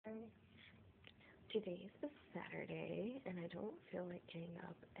Today's a Saturday, and I don't feel like getting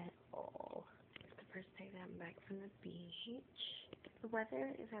up at all. It's the first day that I'm back from the beach. The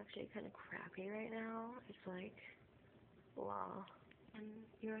weather is actually kind of crappy right now. It's like, blah. And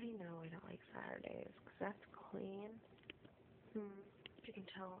you already know I don't like Saturdays, because that's clean. As you can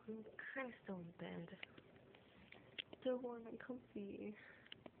tell, I'm kind of still in bed. Still warm and comfy.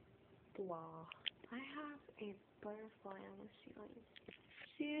 Blah. I have a butterfly on the ceiling.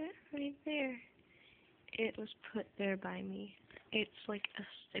 See it? Right there. It was put there by me. It's like a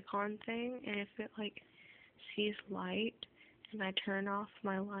stick-on thing, and if it like sees light and I turn off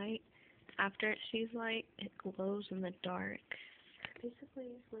my light, after it sees light, it glows in the dark.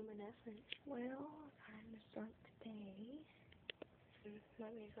 Basically, it's luminescent. Well, time to start the day.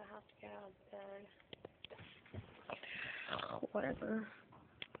 That means I have to get out of bed. Whatever.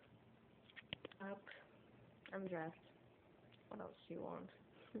 Up. I'm dressed. What else do you want?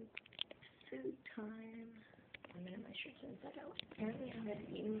 Food time. I'm in my shirts inside out. Apparently I haven't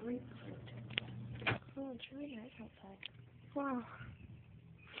eaten grapefruit. Oh, it's really nice outside. Wow.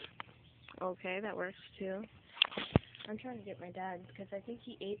 Okay, that works too. I'm trying to get my dad because I think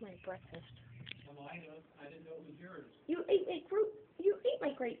he ate my breakfast. Well, I didn't know it was yours. You ate my fruit. You ate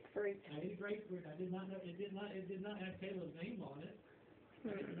my grapefruit. I ate grapefruit. I did not know. It did not have Taylor's name on it.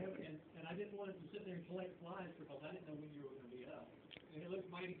 I didn't know, and I didn't want it to sit there and collect flies because I didn't know when you were going to be up. And it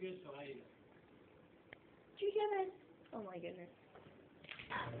looked mighty good, so I ate it. Did you hear that? Oh my goodness.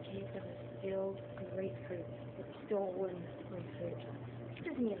 Case of a spilled grapefruit. Stolen grapefruit.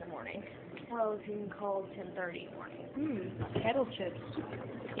 Just me in the morning. Well, if you can call 10:30 morning. Kettle chips.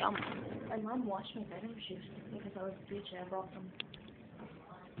 Yum. My mom washed my venom shoes because I was at the beach and I brought them.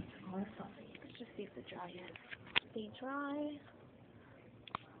 Oh, that's fluffy. Let's just see if they're dry yet. They dry.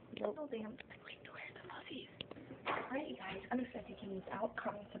 Nope. Oh, damn. Where's the fuzzies? Alright, you guys. Unexpected Kitties out.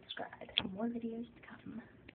 Comment, subscribe. More videos to come.